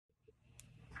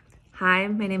Hi,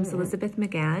 my name is Elizabeth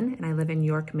McGann, and I live in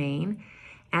York, Maine,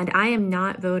 and I am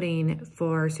not voting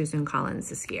for Susan Collins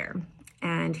this year,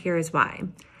 and here is why.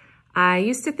 I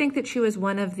used to think that she was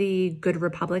one of the good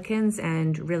Republicans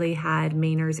and really had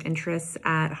Mainers' interests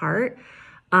at heart,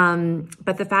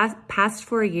 but the past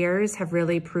 4 years have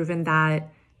really proven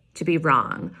that to be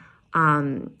wrong.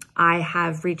 I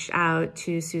have reached out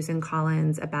to Susan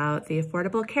Collins about the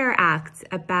Affordable Care Act,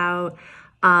 about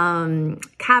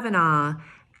Kavanaugh,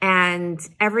 and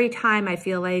every time I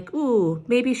feel like, ooh,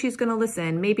 maybe she's gonna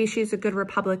listen, maybe she's a good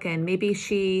Republican, maybe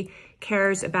she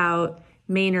cares about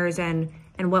Mainers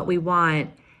and what we want.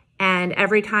 And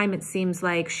every time it seems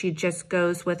like she just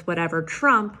goes with whatever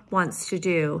Trump wants to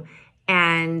do.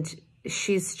 And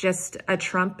she's just a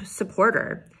Trump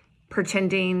supporter,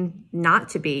 pretending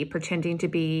to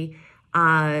be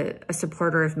a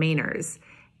supporter of Mainers.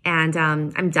 And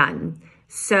I'm done.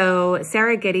 So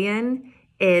Sarah Gideon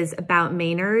is about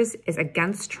Mainers, is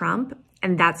against Trump,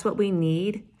 and that's what we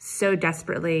need so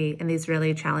desperately in these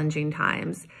really challenging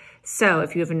times. So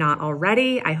if you have not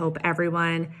already, I hope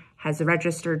everyone has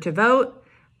registered to vote,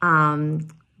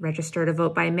 register to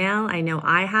vote by mail. I know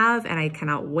I have, and I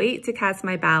cannot wait to cast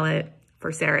my ballot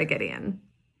for Sarah Gideon.